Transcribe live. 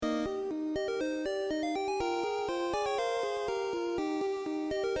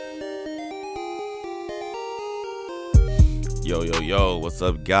Yo, what's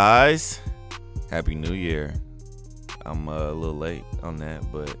up, guys? Happy New Year. I'm a little late on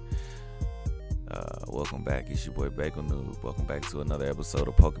that, but welcome back. It's your boy Bagel Noob. Welcome back to another episode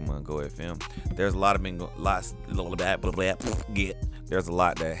of Pokemon Go FM. There's a lot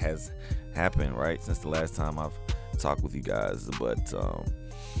that has happened, right, since the last time I've talked with you guys, but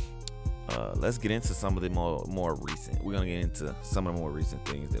let's get into some of the more recent. We're gonna get into some of the more recent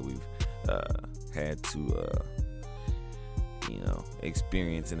things that we've had to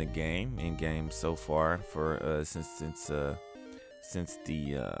experience in the game so far for since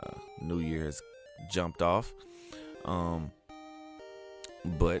the New Year has jumped off.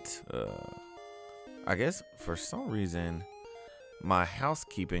 But I guess for some reason my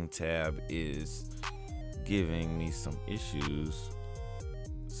housekeeping tab is giving me some issues,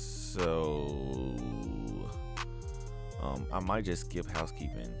 so I might just skip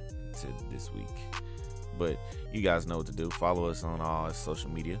housekeeping to this week. But you guys know what to do. Follow us on all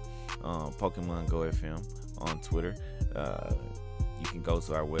social media. Pokemon Go FM on Twitter. You can go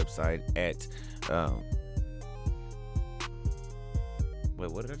to our website at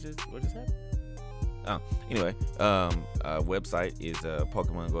what just happened? Website is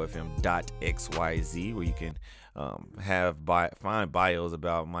PokemonGoFM.xyz, where you can find bios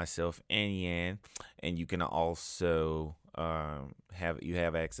about myself and Yan, and you can also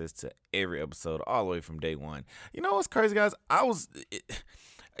have access to every episode all the way from day one. You know what's crazy, guys?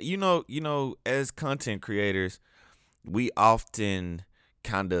 As content creators, we often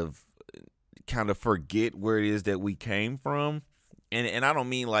kind of forget where it is that we came from, and I don't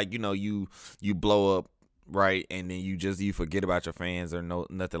mean like you blow up, right, and then you forget about your fans or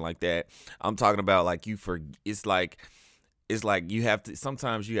nothing like that. I'm talking about like it's like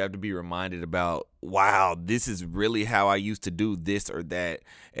sometimes you have to be reminded about, wow, this is really how I used to do this or that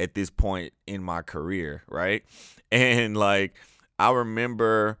at this point in my career, right? And like I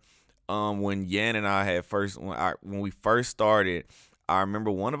remember when Yan and I had when we first started, I remember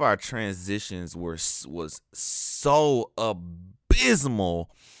one of our transitions was so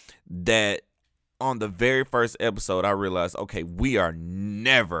abysmal that on the very first episode I realized, okay, we are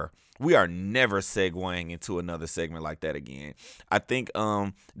never segueing into another segment like that again. I think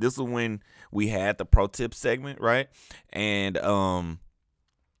this was when we had the pro tip segment, right? And I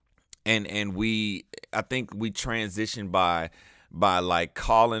think we transitioned by like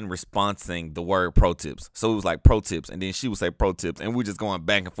calling, responsing the word pro tips. So it was like pro tips, and then she would say pro tips, and we just going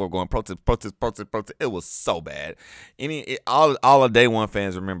back and forth, going pro tips. It was so bad. All of day one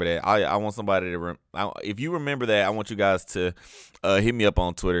fans remember that. I want somebody to if you remember that, I want you guys to hit me up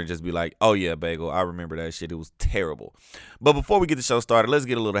on Twitter and just be like, oh yeah, Bagel, I remember that shit. It was terrible. But before we get the show started, let's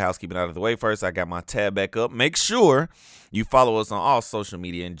get a little housekeeping out of the way first. I got my tab back up. Make sure you follow us on all social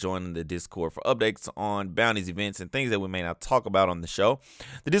media and join the Discord for updates on bounties, events, and things that we may not talk about on the show.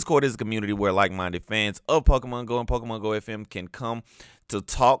 The Discord is a community where like-minded fans of Pokemon Go and Pokemon Go FM can come to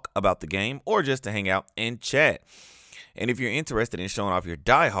talk about the game or just to hang out and chat. And if you're interested in showing off your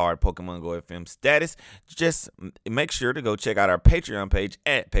diehard Pokemon Go FM status, just make sure to go check out our Patreon page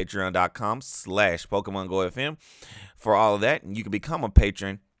at patreon.com/Pokemon Go FM for all of that. And you can become a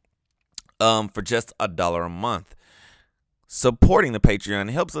patron for just $1 a month. Supporting the Patreon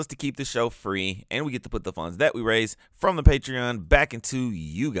helps us to keep the show free, and we get to put the funds that we raise from the Patreon back into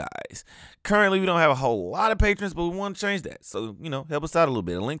you guys. Currently, we don't have a whole lot of patrons, but we want to change that. So, help us out a little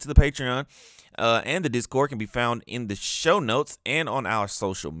bit. A link to the Patreon and the Discord can be found in the show notes and on our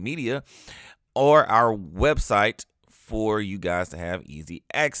social media or our website for you guys to have easy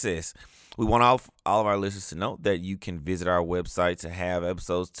access. We want all of our listeners to know that you can visit our website to have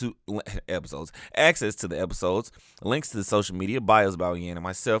access to the episodes, links to the social media, bios about Yan and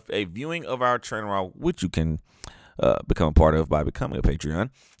myself, a viewing of our trainer, which you can become a part of by becoming a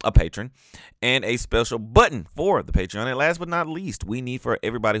patron, and a special button for the Patreon. And last but not least, we need for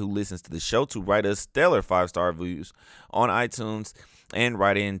everybody who listens to the show to write us stellar 5-star reviews on iTunes and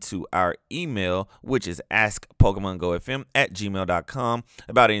write into our email, which is askpokemongofm@gmail.com,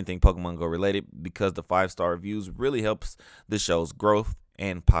 about anything Pokemon Go related, because the 5-star reviews really helps the show's growth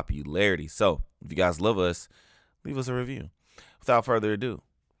and popularity. So if you guys love us, leave us a review. Without further ado,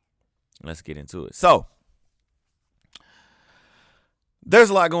 let's get into it. So there's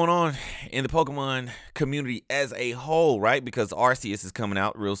a lot going on in the Pokemon community as a whole, right? Because Arceus is coming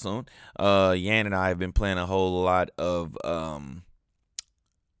out real soon. Yan and I have been playing a whole lot of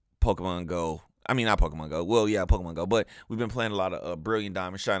Pokemon Go. I mean, not Pokemon Go. Well, yeah, Pokemon Go. But we've been playing a lot of Brilliant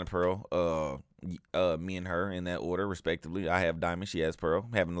Diamond, Shining Pearl. Me and her in that order, respectively. I have Diamond, she has Pearl.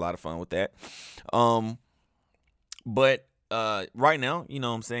 I'm having a lot of fun with that. But right now, you know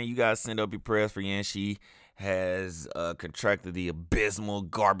what I'm saying, you guys send up your prayers for Yan. She has contracted the abysmal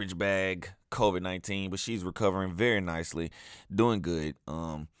garbage bag COVID-19, but she's recovering very nicely, doing good.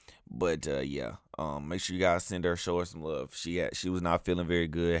 But yeah, make sure you guys send her, show her some love. She was not feeling very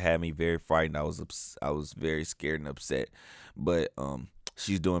good, had me very frightened. I was very scared and upset, but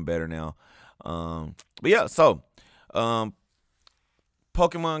she's doing better now. But yeah, so um,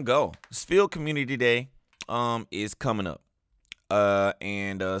 Pokemon Go Sphere Community Day is coming up.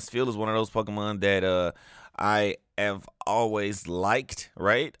 And Sphere is one of those Pokemon that I have always liked,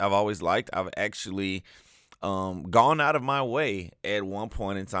 right? I've actually gone out of my way at one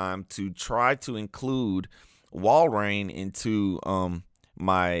point in time to try to include Walrein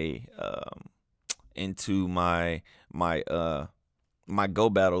my into my Go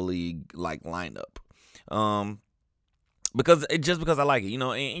Battle League like lineup. Because I like it,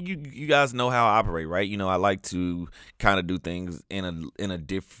 and you guys know how I operate, right? I like to kind of do things in a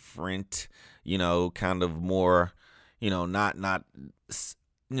different, kind of more, not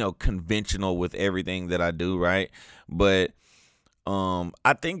conventional with everything that I do, right? But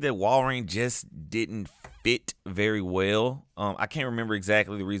I think that Walrein just didn't fit very well. I can't remember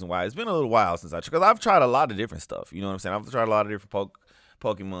exactly the reason why. It's been a little while since because I've tried a lot of different stuff. You know what I'm saying? I've tried a lot of different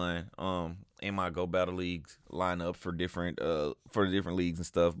Pokemon in my Go Battle Leagues lineup for different leagues and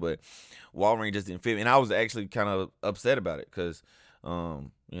stuff, but Walrein just didn't fit me. And I was actually kind of upset about it because I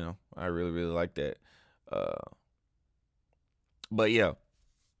really, really like that. But yeah.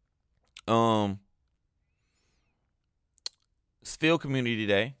 Sphere Community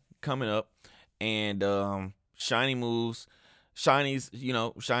Day coming up, and Shinies,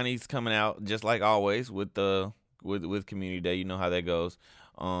 Shinies coming out just like always with Community Day. You know how that goes.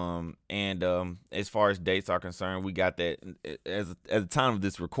 And as far as dates are concerned, we got that at the time of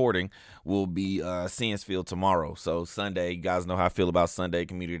this recording, we'll be seeing Sphere tomorrow. So Sunday, you guys know how I feel about Sunday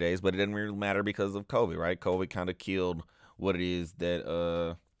Community Days, but it doesn't really matter because of COVID, right? COVID kind of killed what it is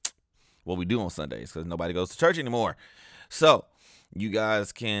that what we do on Sundays because nobody goes to church anymore. So you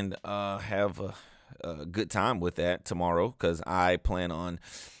guys can have a good time with that tomorrow because I plan on,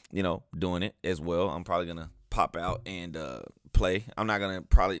 doing it as well. I'm probably gonna pop out and play. I'm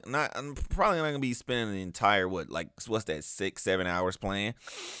probably not gonna be spending the entire what's that 6-7 hours playing,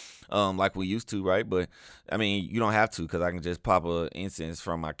 like we used to, right? But I mean, you don't have to because I can just pop a instance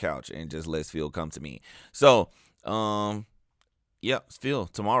from my couch and just let Sphere come to me. So yeah, Sphere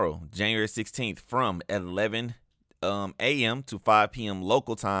tomorrow, January 16th from 11 a.m. to 5 p.m.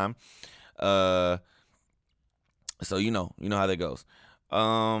 local time. So you know how that goes.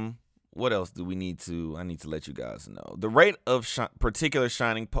 What else do I need to let you guys know? The rate of particular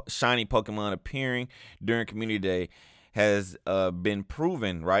shiny Pokemon appearing during Community Day has been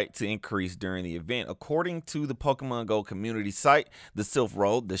proven, right, to increase during the event. According to the Pokemon Go community site, the Silph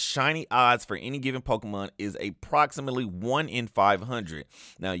Road, the shiny odds for any given Pokemon is approximately 1 in 500.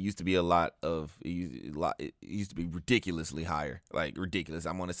 Now, it used to be it used to be ridiculously higher, like ridiculous.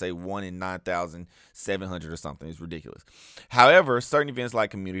 I'm going to say 1 in 9,700 or something. It's ridiculous. However, certain events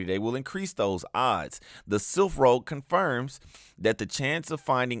like Community Day will increase those odds. The Silph Road confirms that the chance of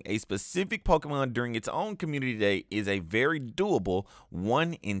finding a specific Pokemon during its own Community Day is a very doable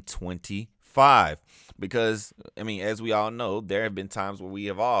 1 in 25. Because, I mean, as we all know, there have been times where we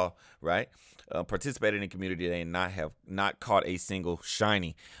have all, right, participated in Community Day and not caught a single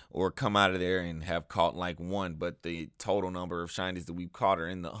shiny, or come out of there and have caught like one, but the total number of shinies that we've caught are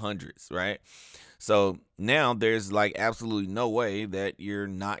in the hundreds, right? So now there's like absolutely no way that you're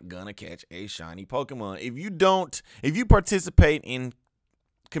not gonna catch a shiny Pokemon. If you participate in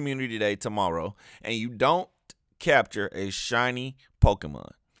Community Day tomorrow and you don't capture a shiny Pokemon,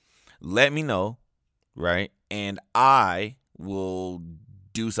 let me know, right? And I will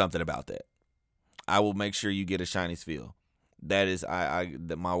do something about that. I will make sure you get a shiny Sphere. That is,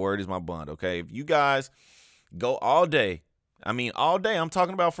 my word is my bond. Okay, if you guys go all day. I mean, all day. I'm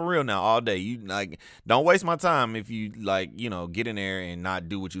talking about for real now. All day. You don't waste my time if you get in there and not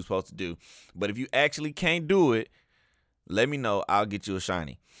do what you're supposed to do. But if you actually can't do it, let me know. I'll get you a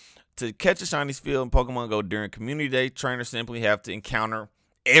shiny. To catch a shiny Sphere in Pokemon Go during Community Day, trainers simply have to encounter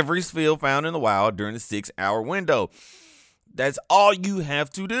every Sphere found in the wild during the 6-hour window. That's all you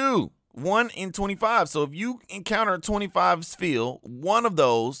have to do. 1 in 25. So if you encounter 25 Sphere, one of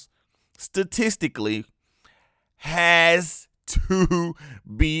those statistically has to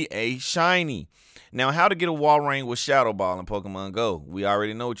be a shiny. Now, how to get a Walrein with Shadow Ball in Pokemon Go? We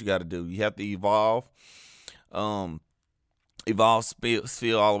already know what you got to do. You have to evolve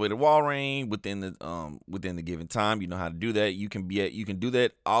Sphere all the way to Walrein within the given time. You know how to do that. You can do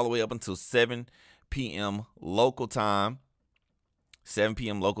that all the way up until 7 p.m. local time. 7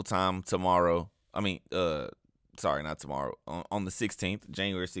 p.m. local time tomorrow I mean, sorry, not tomorrow. On the 16th,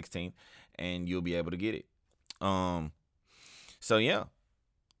 January 16th, and you'll be able to get it. So yeah,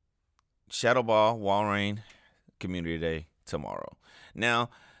 Shadow Ball, Walrein, Community Day tomorrow. Now,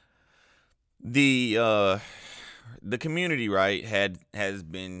 the community, right, has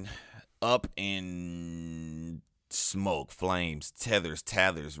been up in smoke, flames,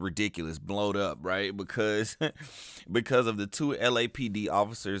 tethers, ridiculous, blowed up, right? Because because of the two LAPD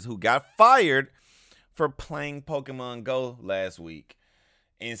officers who got fired for playing Pokemon Go last week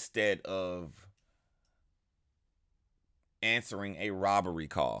instead of answering a robbery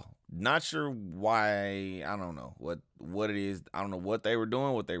call. Not sure why. I don't know what it is. I don't know what they were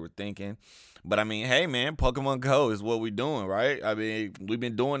doing, what they were thinking. But I mean, hey man, Pokemon Go is what we're doing, right? I mean, we've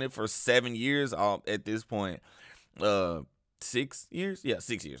been doing it for 7 years at this point. 6 years? Yeah,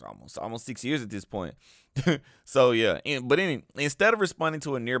 6 years almost 6 years at this point. So yeah, instead of responding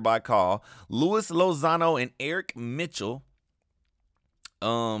to a nearby call, Luis Lozano and Eric Mitchell,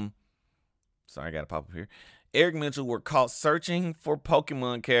 sorry, I gotta pop up here. Eric Mitchell were caught searching for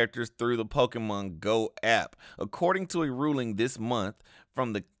Pokemon characters through the Pokemon Go app, according to a ruling this month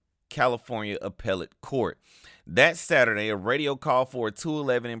from the California Appellate Court. That Saturday, a radio call for a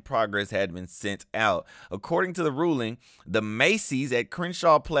 211 in progress had been sent out. According to the ruling, the Macy's at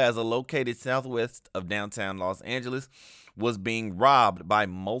Crenshaw Plaza, located southwest of downtown Los Angeles, was being robbed by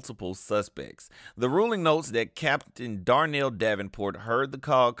multiple suspects. The ruling notes that Captain Darnell Davenport heard the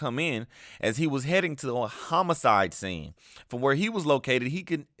call come in as he was heading to a homicide scene. From where he was located, he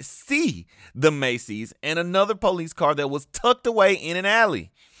could see the Macy's and another police car that was tucked away in an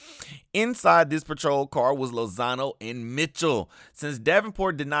alley. Inside this patrol car was Lozano and Mitchell. Since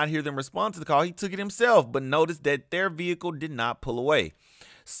Davenport did not hear them respond to the call, he took it himself, but noticed that their vehicle did not pull away.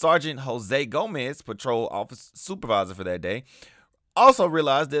 Sergeant Jose Gomez, patrol office supervisor for that day, also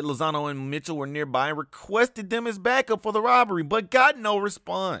realized that Lozano and Mitchell were nearby and requested them as backup for the robbery, but got no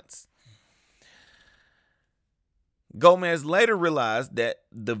response. Gomez later realized that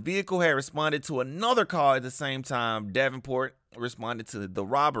the vehicle had responded to another call at the same time Davenport responded to the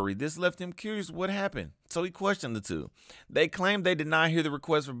robbery. This left him curious what happened, so he questioned the two. They claimed they did not hear the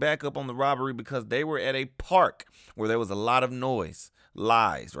request for backup on the robbery because they were at a park where there was a lot of noise.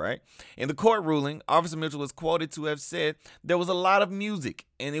 Lies, right? In the court ruling, Officer Mitchell was quoted to have said there was a lot of music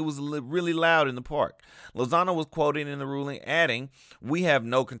and it was really loud in the park. Lozano was quoted in the ruling adding, "We have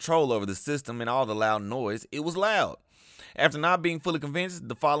no control over the system and all the loud noise. It was loud." After not being fully convinced,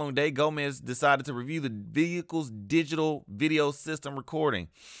 the following day, Gomez decided to review the vehicle's digital video system recording.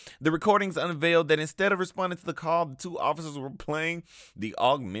 The recordings unveiled that instead of responding to the call, the two officers were playing the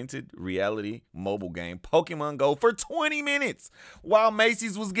augmented reality mobile game Pokemon Go for 20 minutes while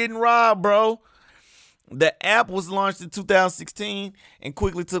Macy's was getting robbed, bro. The app was launched in 2016 and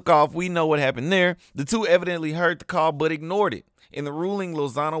quickly took off. We know what happened there. The two evidently heard the call but ignored it. In the ruling,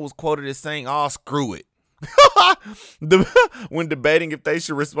 Lozano was quoted as saying, "Oh, screw it," when debating if they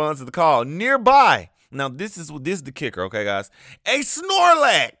should respond to the call. Nearby, now this is the kicker, okay, guys? A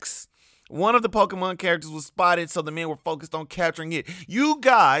Snorlax, one of the Pokemon characters, was spotted, so the men were focused on capturing it. You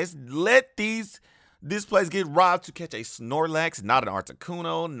guys let this place get robbed to catch a Snorlax, not an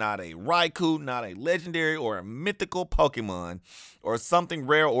Articuno, not a Raikou, not a legendary or a mythical Pokemon, or something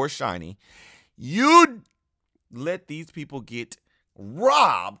rare or shiny. You let these people get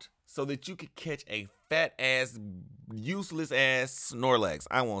robbed so that you could catch a fat ass, useless ass Snorlax.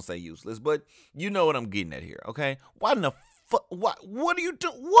 I won't say useless, but you know what I'm getting at here, okay? Why in the fuck? What do you do?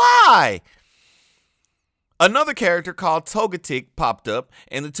 Why? Another character called Togetic popped up,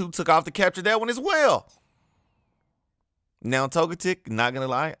 and the two took off to capture that one as well. Now, Togetic, not gonna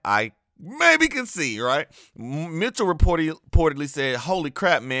lie, I maybe can see, right? Mitchell reportedly said, "Holy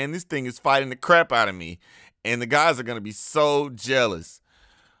crap, man, this thing is fighting the crap out of me." And the guys are gonna be so jealous.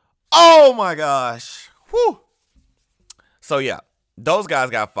 Oh my gosh. Whew. So yeah, those guys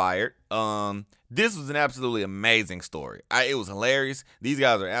got fired. This was an absolutely amazing story. It was hilarious. These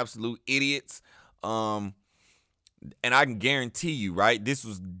guys are absolute idiots. And I can guarantee you, right, this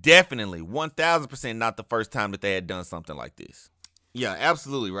was definitely 1000% not the first time that they had done something like this. Yeah,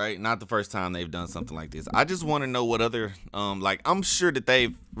 absolutely, right? Not the first time they've done something like this. I just want to know what other, I'm sure that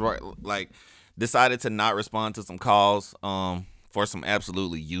they've, decided to not respond to some calls, for some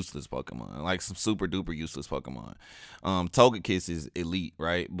absolutely useless Pokemon, like some super duper useless Pokemon. Togekiss is elite,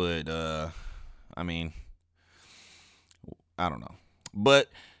 right? But I mean, I don't know. But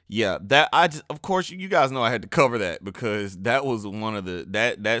yeah, of course you guys know I had to cover that because that was one of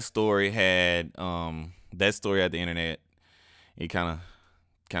that story had that story at the internet. It kind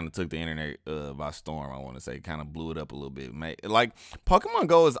kind of took the internet by storm. I want to say kind of blew it up a little bit. Like Pokemon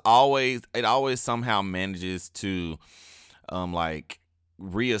Go is always somehow manages to like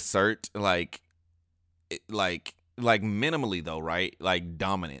reassert like minimally though, right? Like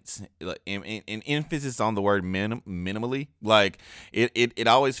dominance, like in emphasis on the word minimally. Like it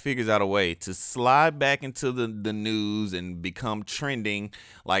always figures out a way to slide back into the news and become trending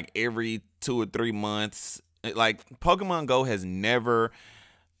like every 2 or 3 months. Like Pokemon Go has never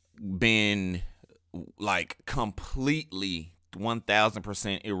been like completely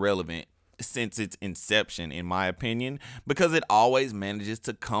 1000% irrelevant since its inception, in my opinion, because it always manages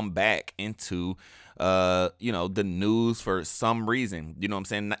to come back into the news for some reason. You know what I'm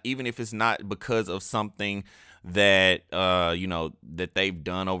saying? Even if it's not because of something that that they've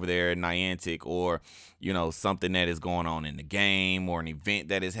done over there at Niantic, or something that is going on in the game, or an event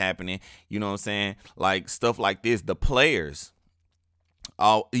that is happening. You know what I'm saying? Like stuff like this, the players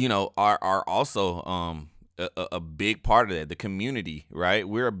all are also a big part of that. The community, right?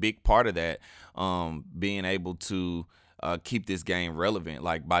 We're a big part of that, being able to keep this game relevant,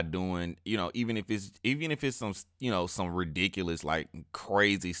 like by doing, even if it's some ridiculous, like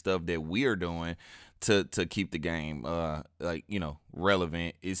crazy stuff that we are doing to keep the game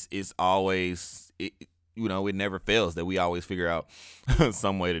relevant. It's always it never fails that we always figure out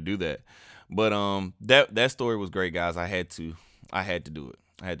some way to do that. But that story was great, guys. I had to do it.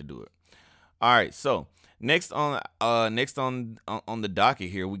 All right, so next on the docket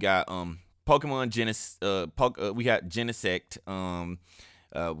here, we got Pokemon we got Genesect.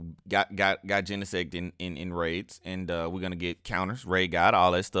 Got Genesect in raids, and we're gonna get counters, raid guide,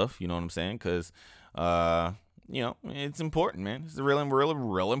 all that stuff. You know what I'm saying? Because it's important, man. It's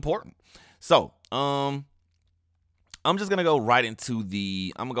real important. So I'm just gonna go right into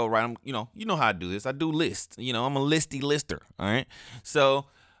the. I'm gonna go right. You know how I do this. I do lists. I'm a lister. All right. So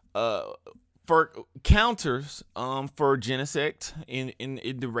for counters for Genesect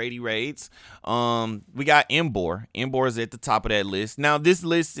in the raids, we got Emboar. Emboar is at the top of that list. Now this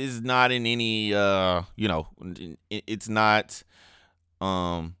list is not in any it's not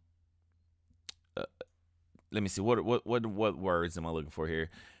let me see, what words am I looking for here?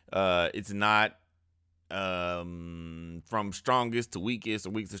 It's not from strongest to weakest or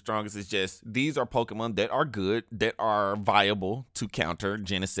weakest to strongest. It's just these are Pokemon that are good, that are viable to counter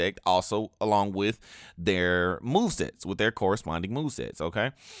Genesect, also along with their movesets, with their corresponding movesets.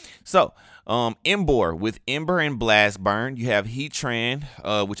 Okay, so Emboar with Ember and Blast Burn. You have Heatran,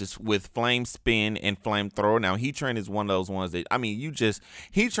 which is with Flame Spin and Flamethrower. Now Heatran is one of those ones that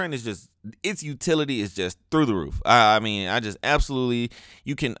Heatran is just, its utility is just through the roof. Heatran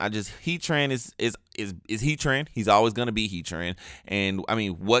is Heatran. He's always gonna be Heatran, and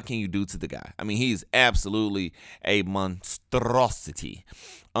what can you do to the guy? He's absolutely a monstrosity.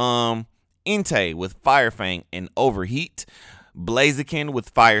 Entei with Fire Fang and Overheat, Blaziken with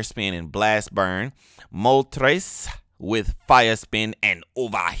Fire Spin and Blast Burn, Moltres with Fire Spin and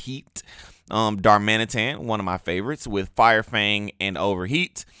Overheat, Darmanitan, one of my favorites, with Fire Fang and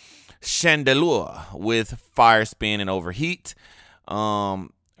Overheat, Chandelure with Fire Spin and Overheat,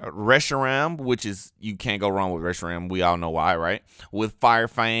 Reshiram, which is, you can't go wrong with Reshiram. We all know why, right? With Fire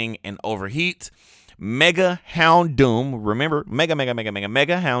Fang and Overheat. Mega Houndoom. Remember, Mega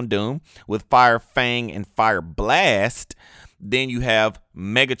Houndoom with Fire Fang and Fire Blast. Then you have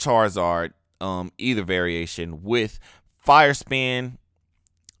Mega Charizard, either variation, with Fire Spin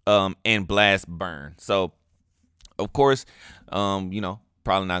and Blast Burn. So, of course, probably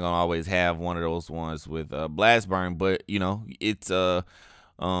not gonna always have one of those ones with Blast Burn, but it's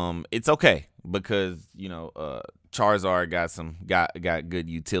okay because Charizard got good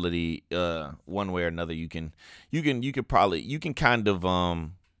utility. One way or another, you can kind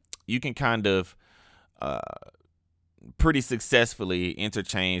of pretty successfully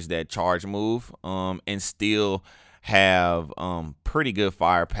interchange that charge move and still have pretty good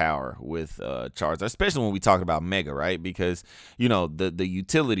firepower with Charizard, especially when we talk about Mega, right? Because the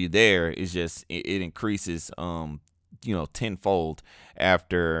utility there is just, it increases tenfold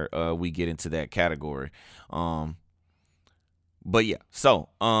after we get into that category. But yeah, so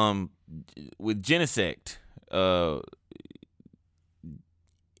with Genesect,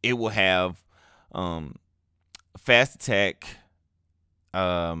 it will have Fast Attack,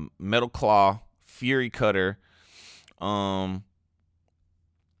 Metal Claw, Fury Cutter,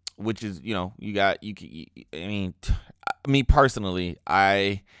 which is me personally,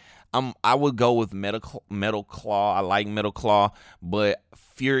 I would go with Metal Claw. I like Metal Claw, but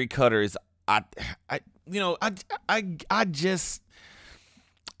Fury Cutter is,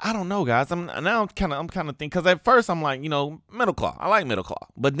 I don't know, guys. I'm kind of thinking, because at first I'm like, Metal Claw. I like Metal Claw,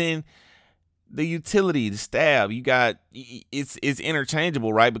 but then the utility, the stab, it's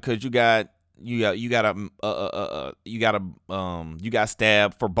interchangeable, right? Because you got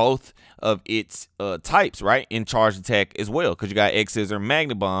stab for both of its types, right? In charge attack as well, because you got X Scissor,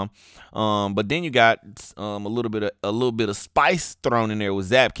 Magnet Bomb, but then you got a little bit of spice thrown in there with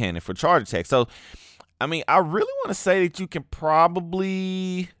Zap Cannon for charge attack. So I mean, I really want to say that you can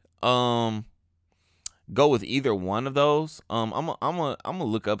probably go with either one of those. I'm gonna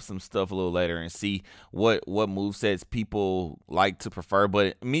look up some stuff a little later and see what movesets people like to prefer.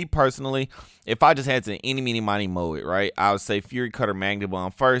 But me personally, if I just had to any meeny miny mow it, right, I would say Fury Cutter Magnet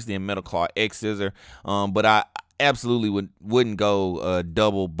Bomb first, then Metal Claw X Scissor. But I absolutely wouldn't go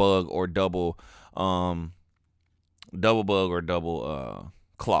double bug or double claw. Double bug, double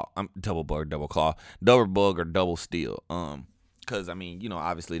claw, double bug or double steel. Because I mean,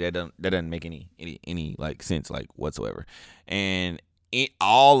 obviously that doesn't make any like sense like whatsoever. And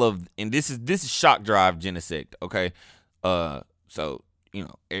this is Shock Drive Genesect, okay? So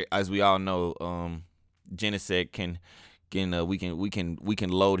as we all know, Genesect can we can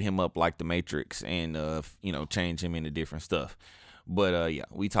load him up like the Matrix and change him into different stuff. But yeah,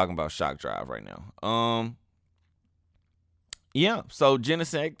 we talking about Shock Drive right now. Yeah, so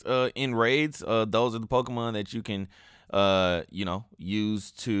Genesect in raids, those are the Pokemon that you can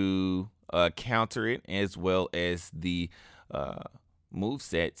use to counter it, as well as the move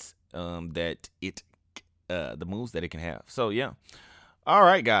sets the moves that it can have. So yeah. All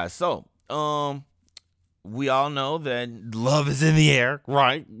right, guys. So we all know that love is in the air,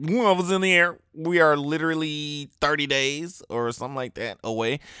 right? Love is in the air. We are literally 30 days or something like that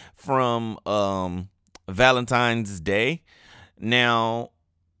away from Valentine's Day. Now,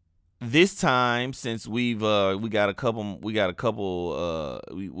 this time, since we've had a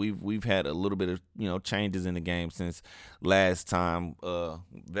little bit of changes in the game since last time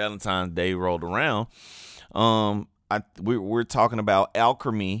Valentine's Day rolled around. We're talking about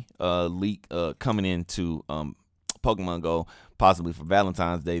Alchemy leak coming into Pokemon Go possibly for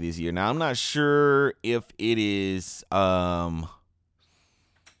Valentine's Day this year. Now, I'm not sure if it is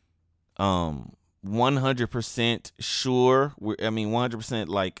 100% sure. 100%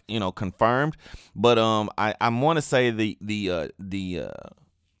 like confirmed. But I want to say the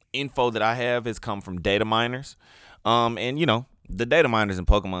info that I have has come from data miners. And the data miners in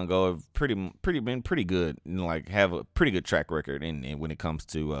Pokemon Go have been pretty good, and like have a pretty good track record in when it comes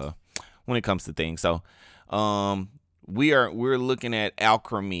to things. So we're looking at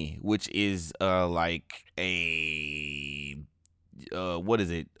Alchemy, which is like a what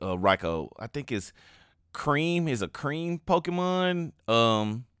is it? Raikou, I think is Cream is a cream Pokemon.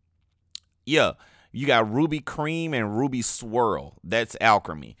 Yeah, you got Ruby Cream and Ruby Swirl. That's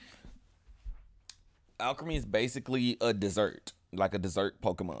Alchemy. Alchemy is basically a dessert, like a dessert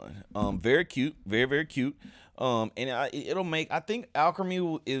Pokemon. Very cute, very very cute. It'll make. I think Alchemy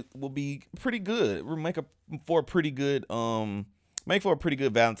will be pretty good. It will make for a pretty good Valentine's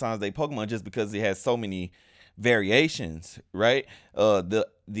Day Pokemon, just because it has so many variations, right? The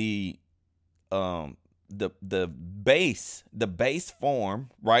base form,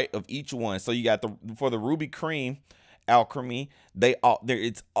 right, of each one. So you got for the Ruby Cream Alchemy,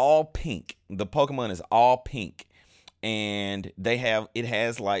 it's all pink. The Pokemon is all pink, and it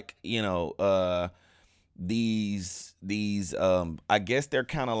has like these I guess they're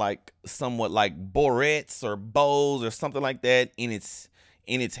kind of like somewhat like borets or bows or something like that in its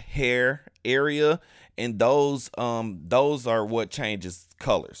hair area, and those are what changes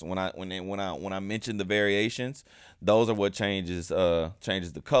colors. When I mention the variations, those are what changes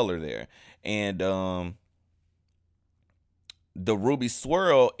the color there. And the Ruby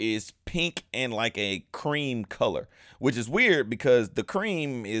Swirl is pink and like a cream color, which is weird because the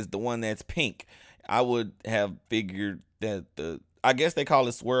cream is the one that's pink. I would have figured that I guess they call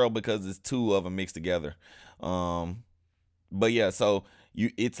it swirl because it's two of them mixed together. But yeah, so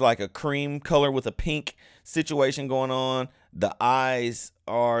it's like a cream color with a pink situation going on. The eyes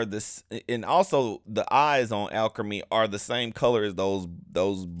are and also the eyes on Alchemy are the same color as those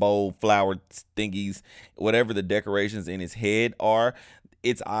bold flower thingies, whatever the decorations in his head are.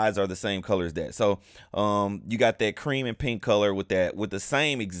 Its eyes are the same color as that. So you got that cream and pink color with the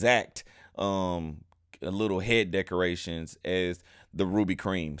same exact little head decorations as the Ruby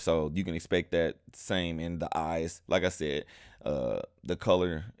Cream. So you can expect that same in the eyes. Like I said, the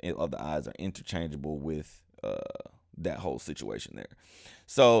color of the eyes are interchangeable with that whole situation there.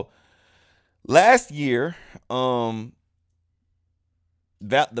 So last year, the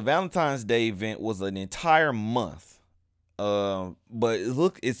Valentine's Day event was an entire month But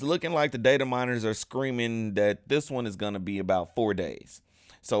it's looking like the data miners are screaming that this one is gonna be about 4 days.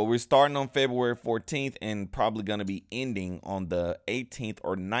 So we're starting on February 14th and probably gonna be ending on the 18th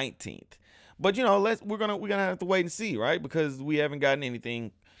or 19th. But we're gonna have to wait and see, right? Because we haven't gotten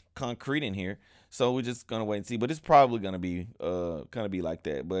anything concrete in here. So we're just gonna wait and see. But it's probably gonna be like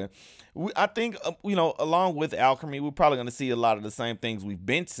that. But I think along with alchemy, we're probably gonna see a lot of the same things we've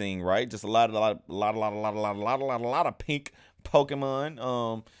been seeing, right? Just a lot of pink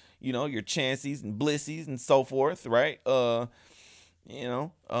Pokemon. Your Chanseys and Blissies and so forth, right? You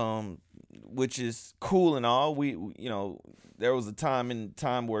know, which is cool and all. There was a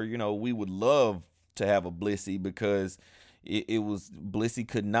time where we would love to have a Blissey because it was Blissey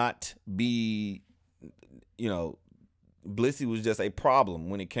could not be, you know, Blissey was just a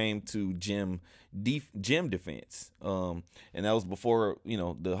problem when it came to gym defense. And that was before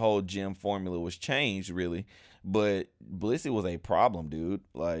the whole gym formula was changed really, but Blissey was a problem, dude.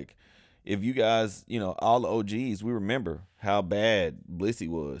 Like if you guys, all the OGs, we remember how bad Blissey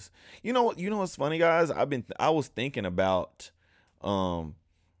was. What's funny, guys? I was thinking about,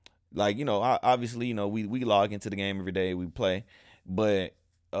 obviously, we log into the game every day, we play, but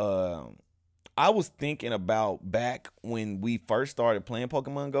I was thinking about back when we first started playing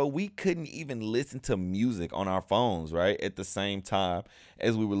Pokemon Go, we couldn't even listen to music on our phones, right? At the same time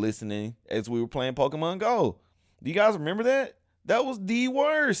as we were playing Pokemon Go. Do you guys remember that? That was the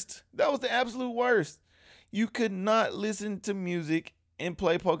worst. That was the absolute worst. You could not listen to music and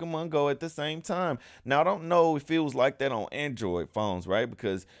play Pokemon Go at the same time. Now, I don't know if it was like that on Android phones, right?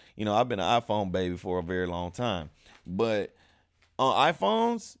 Because, I've been an iPhone baby for a very long time. But on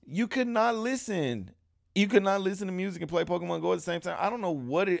iPhones, you could not listen. You could not listen to music and play Pokemon Go at the same time. I don't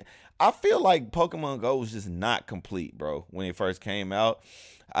know I feel like Pokemon Go was just not complete, bro, when it first came out.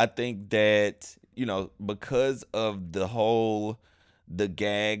 I think that, because of the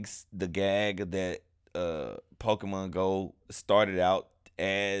gag that Pokemon Go started out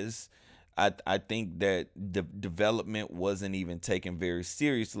as, I think that the development wasn't even taken very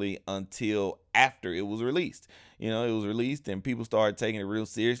seriously until after it was released. It was released and people started taking it real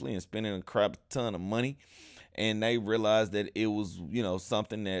seriously and spending a crap ton of money. And they realized that it was,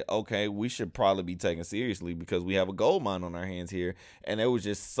 something that, okay, we should probably be taken seriously because we have a gold mine on our hands here. And there was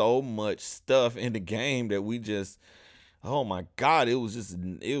just so much stuff in the game that we just, oh my God, it was just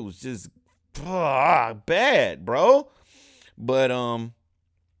bad, bro. But,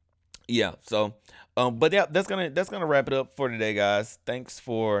 yeah, so but yeah, that's gonna wrap it up for today, guys. Thanks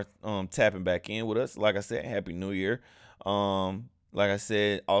for tapping back in with us. Like I said, Happy New Year. Like I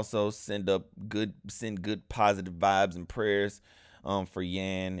said, also send good positive vibes and prayers for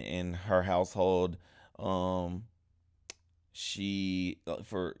Yan and her household. She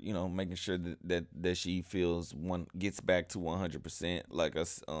for making sure that she gets back to 100%. Like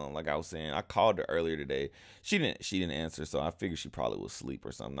I was saying, I called her earlier today. She didn't answer, so I figured she probably was asleep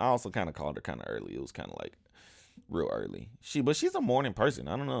or something. I also kind of called her kind of early. It was kind of like real early. But she's a morning person.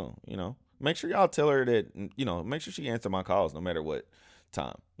 I don't know. Make sure y'all tell her that make sure she answer my calls no matter what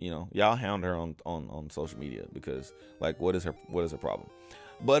time. Y'all hound her on social media because like what is her problem?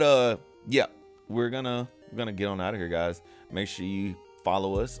 But yeah, we're gonna get on out of here, guys. Make sure you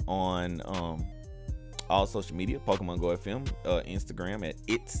follow us on all social media, Pokemon Go FM, Instagram at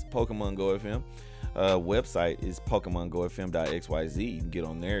It's Pokemon Go FM. Website is PokemonGoFM.xyz. You can get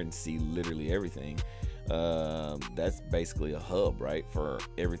on there and see literally everything. That's basically a hub, right, for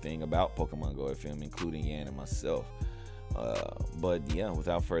everything about Pokemon Go FM, including Yan and myself. But yeah,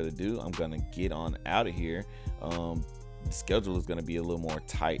 without further ado, I'm gonna get on out of here. The schedule is gonna be a little more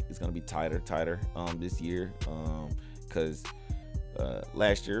tight. It's gonna be tighter this year, because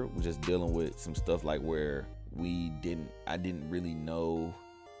last year we're just dealing with some stuff like where I didn't really know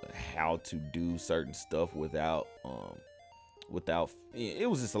how to do certain stuff without it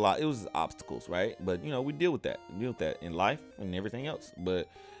was just a lot. It was obstacles, right? But we deal with that in life and everything else. But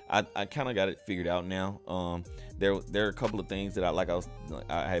I kind of got it figured out now. There are a couple of things that I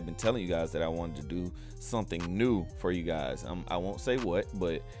had been telling you guys that I wanted to do something new for you guys. I won't say what,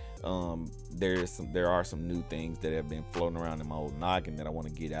 but there are some new things that have been floating around in my old noggin that I want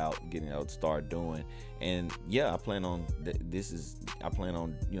to get out, start doing. And yeah, I plan on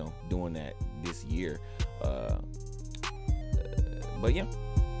doing that this year. But yeah,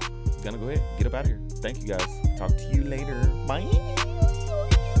 gonna go ahead, get up out of here. Thank you guys. Talk to you later. Bye.